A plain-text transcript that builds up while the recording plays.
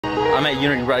I'm at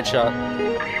Unity Ride Shop.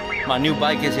 My new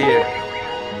bike is here.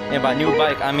 And by new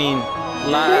bike, I mean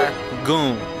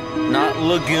Goon. Not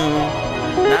Lagoon,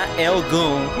 not El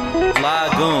Goon,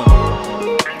 Goon.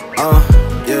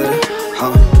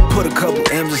 Put a couple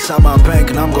M's inside my bank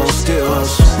and I'm gon' still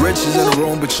hustle. Riches in the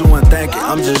room, but you ain't thinking,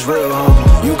 I'm just real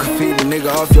humble. You can feed a nigga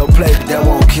off your plate, but that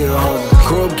won't kill hunger.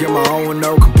 Grew up, get my own with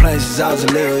no complaints since I was a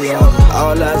little young.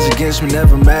 All odds against me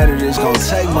never mattered, it's gon'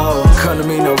 take more. Come to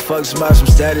me, no fucks about some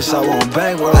status, I won't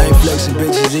bankroll. I ain't flexing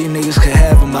bitches, these niggas can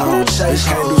have them, I don't chase.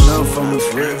 Can't do nothing for me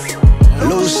for real.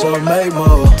 Lose some, make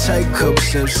more. Take a couple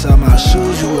steps out my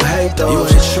shoes, you would hate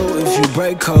those. You ain't true if you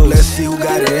break codes. Let's see who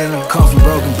got it in them. Come from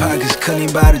broken pockets, couldn't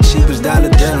even buy the cheapest dollar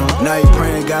denim. Now you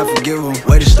praying God forgive them.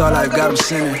 Way to start life, got them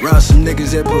sinning. Round some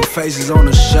niggas that put faces on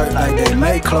the shirt like they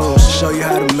make clothes. Show you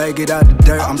how to make it out the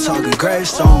dirt, I'm talking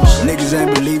gravestones. Niggas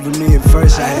ain't believing me at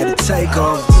first, I had to take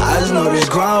off. I just know this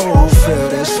ground won't fail,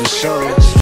 that's for sure.